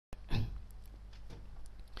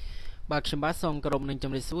បាទខ្ញុំបាទសូមគោរពនឹងជ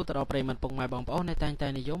ម្រាបសួរទៅដល់ប្រិយមិត្តពុកម៉ែបងប្អូនដែលតែងតែ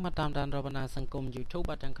និយមមកតាមដានរបណ្ដាសង្គម YouTube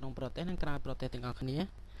បាទទាំងក្នុងប្រទេសនិងក្រៅប្រទេសទាំងអស់គ្នា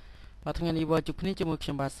បាទថ្ងៃនេះជួបគ្នាជាមួយខ្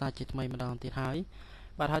ញុំបាទសាជាថ្មីម្ដងទៀតហើយ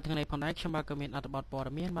បាទហើយថ្ងៃនេះផងដែរខ្ញុំបាទក៏មានអត្ថបទព័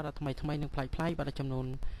ត៌មានបាទថ្មីនិងប្លែកៗបាទចំនួន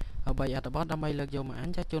3អត្ថបទដើម្បីលើកយកមកអាន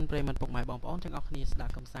ចាស់ជូនប្រិយមិត្តពុកម៉ែបងប្អូនទាំងអស់គ្នាស្ដា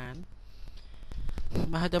ប់កំសាន្ត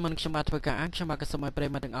បាទហើយតែមិនខ្ញុំបាទធ្វើការអានខ្ញុំបាទក៏សូមឲ្យប្រិយ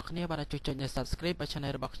មិត្តទាំងអស់គ្នាបាទជួយចុច Subscribe ឲ្យ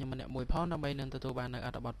Channel របស់ខ្ញុំម្នាក់មួយផងដើម្បីនឹងទទួលបាននូវអ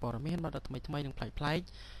ត្ថបទព័ត៌មានបាទថ្មីនិងប្លែកៗ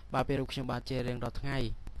បាទពីរូបខ្ញុំបាទជារៀងរាល់ថ្ងៃ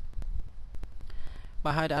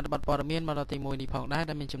បាទហើយអត្ថបទព័ត៌មានមកដល់ទី1នេះផងដែរ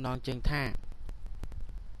ដែលមានចំណងជើងថា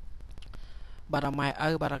បាទម៉ែឪ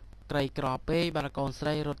បាទក្រីក្រពេកបាទកូនស្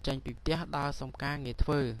រីរត់ចេញពីផ្ទះដើរសុំការងារធ្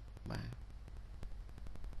វើបា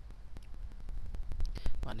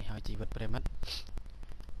ទនេះហើយជីវិតប្រិមិត្ត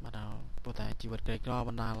បាទព្រោះតែជីវិតក្រីក្រប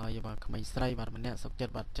ណ្ដាលឲ្យបាទក្មេងស្រីបាទម្នាក់សុខចិត្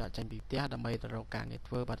តបាទចាក់ចេញពីផ្ទះដើម្បីទៅរកការងារ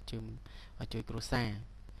ធ្វើបាទជួយគ្រួសារ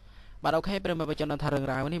បាទអូខេប្រិមិត្តបើចង់ដឹងថារឿង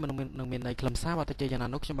រ៉ាវនេះនឹងមានន័យខ្លឹមសារបាទទៅជាយ៉ាងណា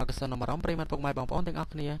នោះខ្ញុំបាទក៏សូមអារម្មណ៍ប្រិមិត្តពុកម៉ែបងប្អូនទាំងអ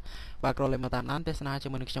ស់គ្នាបាទក្រឡេកមកតាមដានទេសនាជា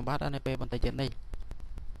មួយនឹងខ្ញុំបាទនៅពេលបន្តិចទៀតនេះ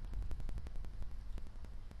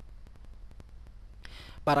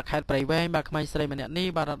បាទខេត្តព្រៃវែងបាទក្មេងស្រីម្នាក់នេះ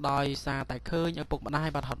បាទដោយសារតែឃើញឪពុកម្ដាយ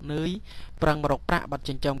បាទហត់នឿយប្រឹងរកប្រាក់បាទ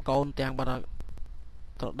ចិញ្ចឹមកូនទាំងបាទ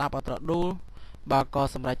ត្រដាប់ត្រដួលបាទក៏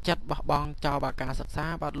សម្រេចចិត្តបោះបង់ចោលបាទការសិក្សា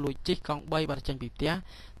បាទលួចជិះកង់3បាទចេញពីផ្ទះ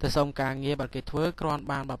ទៅសុំការងារបាទគេធ្វើគ្រាន់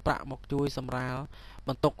បានបាទប្រាក់មកជួយសម្រាលប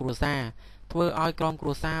ន្ទុកគ្រួសារធ្វើឲ្យក្រុមគ្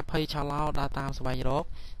រួសារភ័យឆាឡោដើរតាមស្វែងរក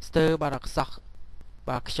ស្ទើរបាទខ្សោះ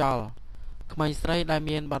បាទខ្យល់ក្មេងស្រីដែល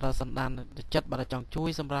មានបាទសន្តានចិត្តបាទចង់ជួយ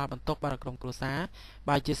សម្រាលបន្ទុកបាទក្រុមគ្រួសារ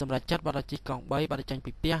បាទជាសម្រាប់ចិត្តបាទជិះកង់3បាទចេញ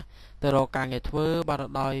ពីផ្ទះទៅរកការងារធ្វើបាទ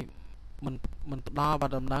ដោយមិនផ្ដល់បា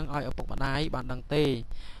ទដំណឹងឲ្យឪពុកម្ដាយបានដឹងទេ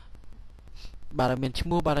បាទមានឈ្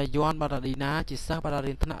មោះបាទយន់បាទឌីណាជាសិស្សបាទ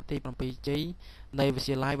រៀនថ្នាក់ទី 7G នៃវិទ្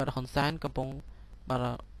យាល័យបាទហ៊ុនសែនកំពុងបាទ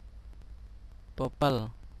ពពិល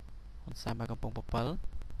ហ៊ុនសែនបាទកំពុងពពិល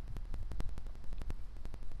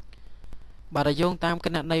បាទយោងតាមគ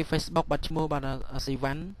ណនី Facebook បាទឈ្មោះបាទស៊ី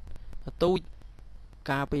វ៉ាន់ទូច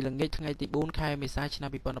កាលពីល្ងាចថ្ងៃទី4ខែមេសាឆ្នាំ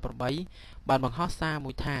2018បានបង្ហោះសារ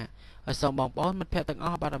មួយថាឲ្យសូមបងប្អូនមិត្តភ័ក្តិទាំងអ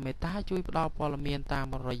ស់បាទមេត្តាជួយផ្ដល់ព័ត៌មានតាម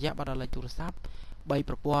រយៈបាទលេខទូរស័ព្ទ3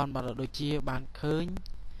ប្រព័ន្ធបាទដូចជាបានឃើញ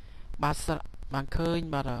បាទស្រាប់បាទ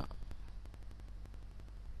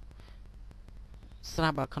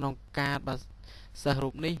ក្នុងកាតបាទសិស្សរូ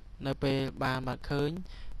បនេះនៅពេលបានបាទឃើញ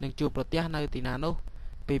នឹងជួបប្រទះនៅទីណានោះ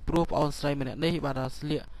ពីព្រោះប្អូនស្រីម្នាក់នេះបាទស្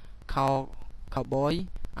លៀកខោប៊យ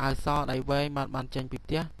អាវសដៃវែងបានចេញពី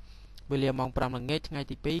ផ្ទះវេលាម៉ោង 5 ល្ងាចថ្ងៃ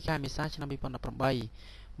ទី 2 ខែមេសាឆ្នាំ2018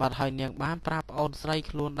បាទហើយនាងបានប្រាប់ប្អូនស្រី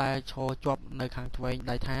ខ្លួនដែលឈរជាប់នៅខាងឆ្វេង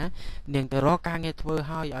ដៃថានាងទៅរកការងារធ្វើ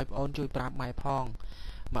ហើយឲ្យប្អូនជួយប្រាប់ម៉ែផង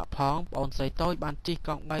ម៉ាក់ផងប្អូនស្រីតូចបានជិះក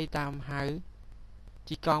ង់3តាម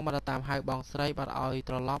ហៅបងស្រីបាទឲ្យ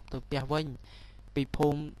ត្រឡប់ទៅផ្ទះវិញពីភូ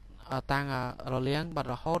មិតាំងរលៀងបាទ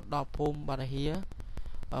រហូតដល់ភូមិបាទ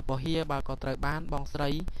ពហិយបាទក៏ត្រូវបានបងស្រី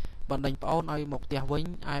បណ្ដេញប្អូនឲ្យមកផ្ទះវិញ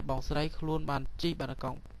ឯបងស្រីខ្លួនបានជិះបាទក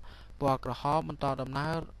ង់ពណ៌ក្រហមបន្តដំ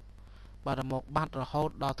ណើរបាទមកបាត់រហូត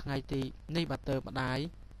ដល់ថ្ងៃទីនេះបាទទៅម្ដាយ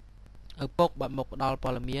ឪពុកបាទមកផ្ដល់ព័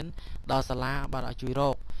ត៌មានដល់សាលាបាទឲ្យជួយរ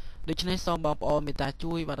កដូច្នេះសូមបងប្អូនមេត្តា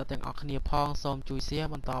ជួយបាទទាំងអស់គ្នាផងសូមជួយ share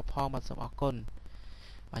បន្តផងបាទសូមអរគុណ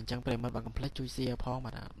បាទអញ្ចឹងប្រិមត្តបាទកុំភ្លេចជួយ share ផង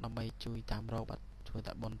បាទដើម្បីជួយតាមរកបាទជួយ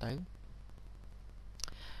តាបុនទៅ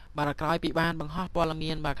បាទក្រោយពីបានបង្ហោះព័ត៌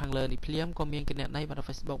មានបាទខាងលើនេះភ្លាមក៏មានគណនីបាទ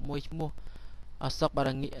Facebook មួយឈ្មោះអសុកបាទ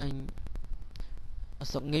អ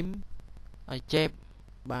សុកងឹមឲ្យជេប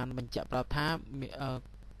បានបញ្ជាក់ប្រាប់ថា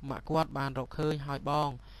ម៉ាក់គាត់បានរកឃើញហើយបង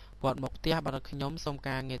គាត់មកផ្ទះបាទខ្ញុំសុំ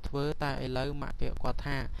ការងារធ្វើតែឥឡូវម៉ាក់គាត់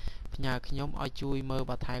ថាផ្ញើខ្ញុំឲ្យជួយមើល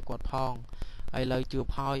បាទថែគាត់ផងឥឡូវជួប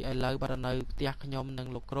ហើយឥឡូវបាទនៅផ្ទះខ្ញុំនិង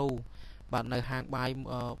លោកគ្រូបាទនៅហាងបាយ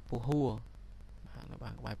ពូហួរបាទនៅ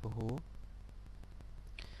ហាងបាយពូហួរ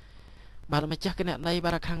បាទម្ចាស់គណនី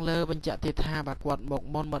បាទខាងលើបញ្ជាក់ទៀតថាបាទគាត់មក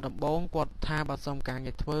មុនបាទដំបងគាត់ថាបាទសុំការ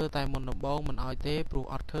ងារធ្វើតែមុនដំបងមិនអោយទេព្រោះ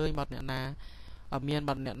អត់ឃើញបាទអ្នកណាអត់មាន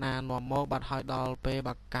បាទអ្នកណានាំមកបាទឲ្យដល់ពេល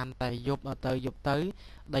បាទកាន់តែយប់ទៅ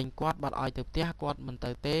ដេញគាត់បាទឲ្យទៅផ្ទះគាត់មិន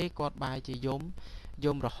ទៅទេគាត់បាយជា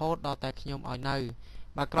យំរហូតដល់តែខ្ញុំឲ្យនៅ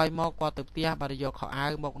បាទក្រោយមកគាត់ទៅផ្ទះបាទយកខោអា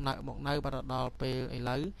វមកនៅបាទដល់ពេលឥ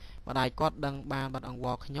ឡូវម្ដាយគាត់ដឹងបានបាទអង្វ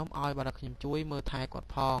រខ្ញុំឲ្យបាទខ្ញុំជួយមើលថែគាត់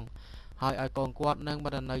ផងហើយឲ្យកូនគាត់នឹងបា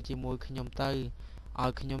ទនៅជាមួយខ្ញុំទៅឲ្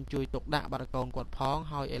យខ្ញុំជួយទុកដាក់បាទកូនគាត់ផង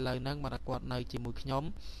ហើយឥឡូវហ្នឹងបាទគាត់នៅជាមួយខ្ញុំ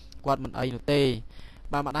គាត់មិនអីនោះទេ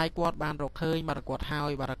បាទម្ដាយគាត់បានរកឃើញបាទគាត់ហើ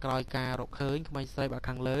យបាទក្រោយការរកឃើញក្មេងស្រីបាទ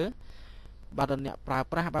ខាងលើបាទអ្នកប្រើ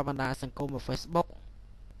ប្រាស់បាទបណ្ដាសង្គម Facebook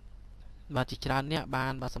បាទជាច្រើនអ្នកបា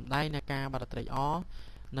នបាទសម្ដែងនៃការបាទត្រេកអរ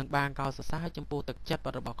និងបានកោតសរសើរចំពោះទឹកចិត្ត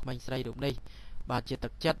របស់ក្មេងស្រីរូបនេះបាទជាទឹ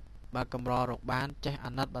កចិត្ត បាទកម្ររកបានចេះ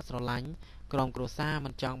អាណិតបាទស្រឡាញ់ក្រុមគ្រួសារមិ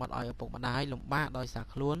នចង់បាត់ឲ្យឪពុកម្ដាយលំបាកដោយសារ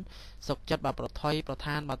ខ្លួនសុខចិត្តបាទប្រថុយប្រ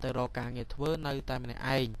ឋានបាទទៅរកការងារធ្វើនៅតែម្នាក់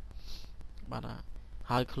ឯងបាទ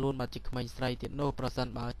ហើយខ្លួនបាទជាក្មេងស្រីទៀតនោះប្រសិន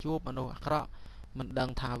បើជួបមនុស្សអាក្រក់មិនដឹង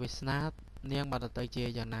ថាវាសនានាងបាទទៅជា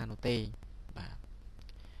យ៉ាងណានោះទេ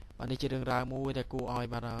បាទនេះជារឿងរ៉ាវមួយដែលគួរឲ្យ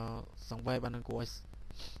បាទសង្វេគបាទនឹងគួរឲ្យ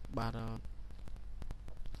បាទ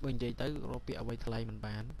វិញនិយាយទៅរកពាក្យអ្វីថ្លៃមិន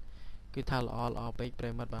បានគឺថាល្អពេកប្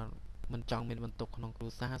រិមិត្តបាទមិនចង់មានបន្ទុកក្នុងគ្រួ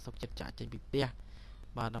សារសុខចិត្តចាក់ចេញពីផ្ទះ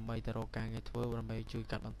បាទដើម្បីទៅរកការងារធ្វើដើម្បីជួយ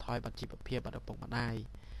កាត់បន្ថយបាទជីវភាពបាទឪពុកម្ដាយ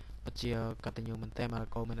ពិតជាកតញ្ញូមែនតើបាទ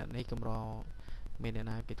កូនមាននេះកម្រមានអ្នក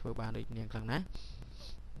ណាគេធ្វើបានដូចនាងខ្លាំងណាស់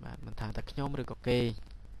បាទមិនថាតែខ្ញុំឬក៏គេ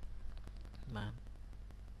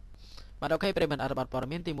បាទអូខេប្រិមត្តអត្ថបទព័ត៌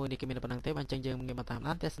មានទី1នេះគឺមានប៉ុណ្ណឹងទេបានចឹងយើងងាកមកតាម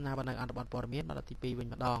ដានទស្សនាបណ្ដឹងអត្ថបទព័ត៌មានបាទទី2វិញ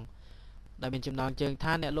ម្ដងដែលមានចំណងជើង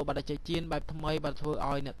ថាអ្នកលក់បាត់ជ័យជៀនបែបថ្មីបាទធ្វើ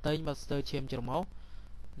ឲ្យអ្នកទិញបាទស្ទើរឈាមច្រមុះ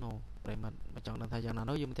នោះប្រិមត្តមកចង់ដឹងថាយ៉ាងណា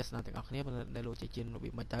នោះយើងមកទស្សនាទាំងអស់គ្នាដែលលក់ជ័យជៀនរបៀ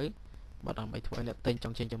បមិនទៅបាទដើម្បីធ្វើឲ្យអ្នកទិញច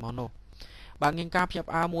ង់ឈាមច្រមុះនោះបាទងាយការភ្ញាក់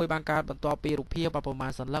ផ្អើលមួយបានកើតបន្ទាប់ពីរូបភាពបាទប្រមា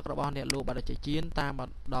ណសន្លឹករបស់អ្នកលក់បាត់ជ័យជៀនតាម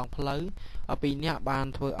ដងផ្លូវពីរនាក់បាន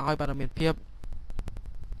ធ្វើឲ្យបាទមានភាព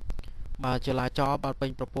បាទចលាចលបាទពេញ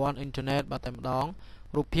ប្រព័ន្ធអ៊ីនធឺណិតបាទតែម្ដង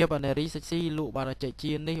រូបភាពនារីសេកស៊ីលក់បាទជ័យ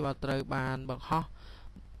ជៀននេះបាទត្រូវបានបង្ហោះ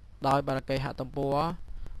ដោយបាទគេហទំព័រ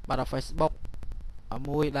បាទ Facebook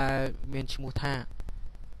មួយដែលមានឈ្មោះថា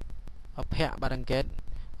អភ័ក្របាទអង្កេត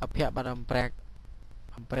អភ័ក្របាទអំប្រែ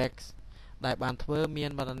កដែលបានធ្វើមា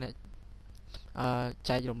នបាទអ្នក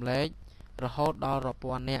ចែករំលែករហូតដល់រាប់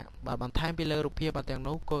ពាន់នាក់បាទបន្ថែមពីលើរូបភាពបាទទាំង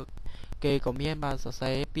នោះគេក៏មានបាទសរ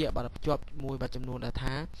សេរពាក្យបាទភ្ជាប់មួយបាទចំនួនដែល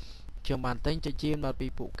ថាខ្ញុំបានទិញជ័យជៀនបាទពី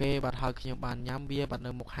ពួកគេបាទហើយខ្ញុំបានញ៉ាំវាបាទ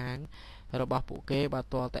នៅមុខហាងរបស់ពួកគេបាទ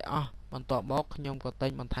ទាល់តែអស់បន្ទាប់មកខ្ញុំក៏ទិ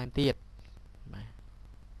ញបន្ថែមទៀត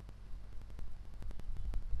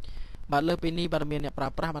បាទលើពីនេះបាទមានអ្នកប្រើ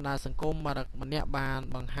ប្រាស់បណ្ដាសង្គមបាទម្នាក់បាន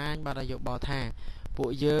បង្ហាញបាទយោបល់ថាពួក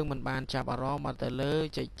យើងមិនបានចាប់អារម្មណ៍មកទៅលើ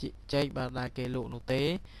ចេកបាទដែលគេលក់នោះទេ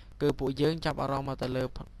គឺពួកយើងចាប់អារម្មណ៍មកទៅលើ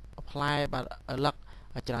ផ្លែបាទលឹក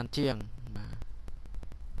ច្រើនជាង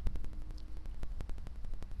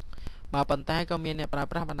បាទប៉ុន្តែក៏មានអ្នកប្រើ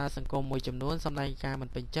ប្រាស់បណ្ដាសង្គមមួយចំនួនសម្ដែងការមិន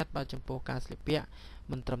ពេញចិត្តបាទចំពោះការស្លៀកពាក់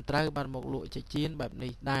មិនត្រឹមត្រូវបាទមកលក់ជ័យជៀនបែប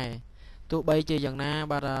នេះដែរទោះបីជាយ៉ាងណា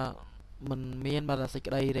បាទមិនមានបាទសេច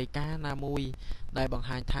ក្តីរាយការណ៍ណាមួយដែលបង្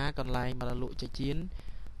ហាញថាកន្លែងបាទលក់ជ័យជៀន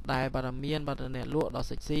ដែលបាទមានបាទអ្នកលក់ដ៏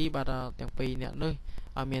សិចស៊ីបាទទាំងពីរអ្នកនេះ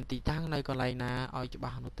ឲ្យមានទីតាំងនៅកន្លែងណាឲ្យច្បា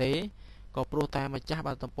ស់នោះទេក៏ព្រោះតែម្ចាស់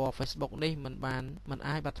បាទទំព័រ Facebook នេះមិន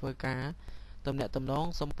អាចបាទធ្វើការទំនាក់ទំនង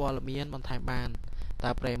សម្ព័ន្ធមានបន្ថែមបាន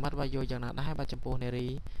តើប្រិមត្តបាទយល់យ៉ាងណាដែរបាទចំពោះនារី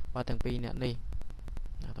បាទទាំងពីរអ្នកនេះ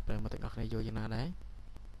តើប្រិមត្តទាំងអស់គ្នាយល់យ៉ាងណាដែរ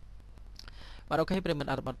បាទអូខេប្រិមត្ត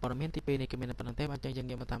អត្ថបទព័ត៌មានទី2នេះគឺមានប៉ុណ្ណឹងទេបាទចឹងយើង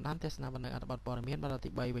ងាកមកតាមដានទស្សនាបណ្ដឹងអត្ថបទព័ត៌មានបាទទី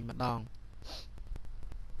3វិញម្ដង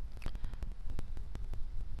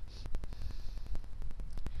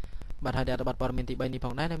បាទហើយអត្ថបទព័ត៌មានទី3នេះផ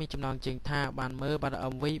ងដែរមានចំណងជើងថាបានមើលបាទ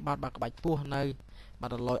MV បាទក្បាច់ពោះនៅបា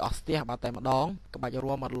ទលយអស់ស្ទះបាទតែម្ដងក្បាច់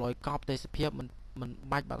រួមបាទលយកប់ទេសភាពមិន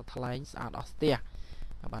បាច់បាទថ្លែងស្អាតអស់ស្ទះ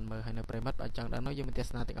បានមើលហើយនៅប្រិមិត្តអាចចង់ដឹងនោះយើងមានទស្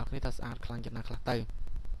សនាទាំងអស់គ្នាថាស្អាតខ្លាំងយ៉ាងណាខ្លះទៅ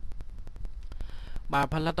បាទ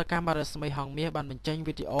ផលិតកម្មបាទរស្មីហងមាសបានបញ្ចេញ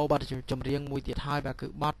វីដេអូបាទចម្រៀងមួយទៀតហើយបាទគឺ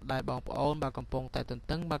បទដែលបងប្អូនបាទកំពុងតែទន្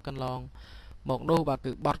ទឹងបាទកន្លងមកនោះបាទ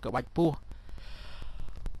គឺបទក្បាច់ពោះ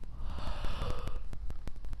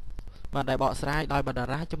បាទដែលបកស្រាយដោយបាទតា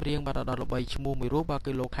រាចម្រៀងបាទដ៏ល្បីឈ្មោះមួយរូបបាទ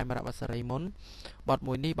គឺលោកខេមរៈបាសរីមុនបទ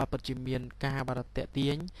មួយនេះបាទពិតជាមានការបាទតាក់ទា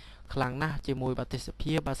ញខ្លាំងណាស់ជាមួយបាទទេស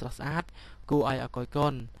ភាពបាទស្រស់ស្អាតគួរឲ្យអកុយកុ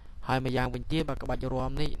នហើយម្យ៉ាងវិញទៀតបាទក្បាច់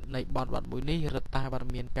រាំនេះនៃបទមួយនេះរឹតតែបាទ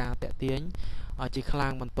មានការតាក់ទាញជាខ្លាំ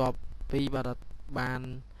ងបន្ទាប់ពីបាទបាន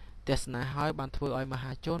ទស្សនាហើយបានធ្វើឲ្យម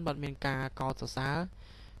ហាជនបាទមានការកោតសរសើរ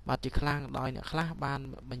បាទជាខ្លាំងដោយអ្នកខ្លះបាន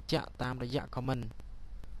បញ្ជាក់តាមរយៈ comment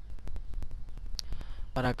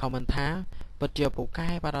បាទ comment ថាពិតជាពូកែ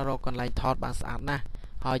បាទរកកន្លែងថតបានស្អាតណាស់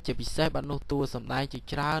ហើយជាពិសេសបាទនោះតួសម្ដែងជា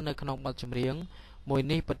ច្រើននៅក្នុងបទចម្រៀងមួយ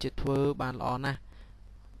នេះពិតជាធ្វើបានល្អណាស់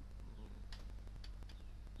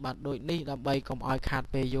បាទដូចនេះដើម្បីកុំឲ្យខាត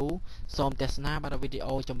ពេលយូរសូមទស្សនាបាទវីដេ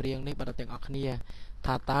អូចម្រៀងនេះបាទទាំងអស់គ្នា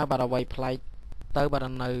ថាតើបាទអ្វីប្លែកទៅបាទ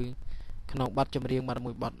នៅក្នុងបទចម្រៀងបាទ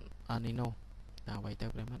មួយបទនេះនោះតើអ្វីទៅ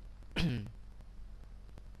ប្រិមត្ត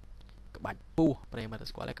ក្បាច់ពោះប្រិមត្ត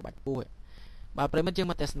ស្គាល់តែក្បាច់ពោះបាទប្រិមត្តយើង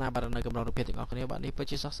មកទស្សនាបាទនៅកម្រងរូបភាពទាំងអស់គ្នាបាទនេះពិត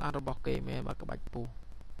ជាស្រស់ស្អាតរបស់គេមែនបាទក្បាច់ពោះ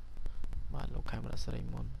បាទលោកខេមរៈសេរី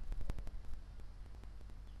មុន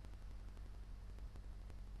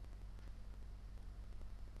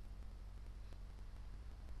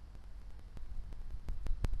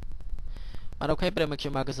បាទអូខេប្រិមត្តខ្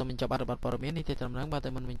ញុំបាទក៏សូមបញ្ចប់អត្ថបទព័ត៌មាននេះទេត្រឹមហ្នឹងបាទតែ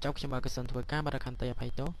មិនបញ្ចប់ខ្ញុំបាទក៏សូមធ្វើការបាទខន្តីអភ័យ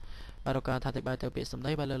ទោសបាទរកថាតិបាយទៅពាក្យសម្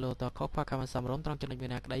ដីបាទលើលោតខុសខ្វះខាតសំរុំត្រង់ចំណុចមា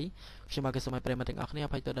នណាក្តីខ្ញុំបាទក៏សូមឲ្យប្រិមត្តទាំងអស់គ្នាអ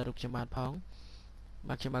ភ័យទោសដល់រូបខ្ញុំបាទផង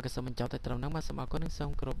បាទខ្ញុំបាទក៏សូមបញ្ចប់តែត្រឹមហ្នឹងបាទសូមអរគុណនិងសូម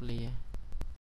គោរពលា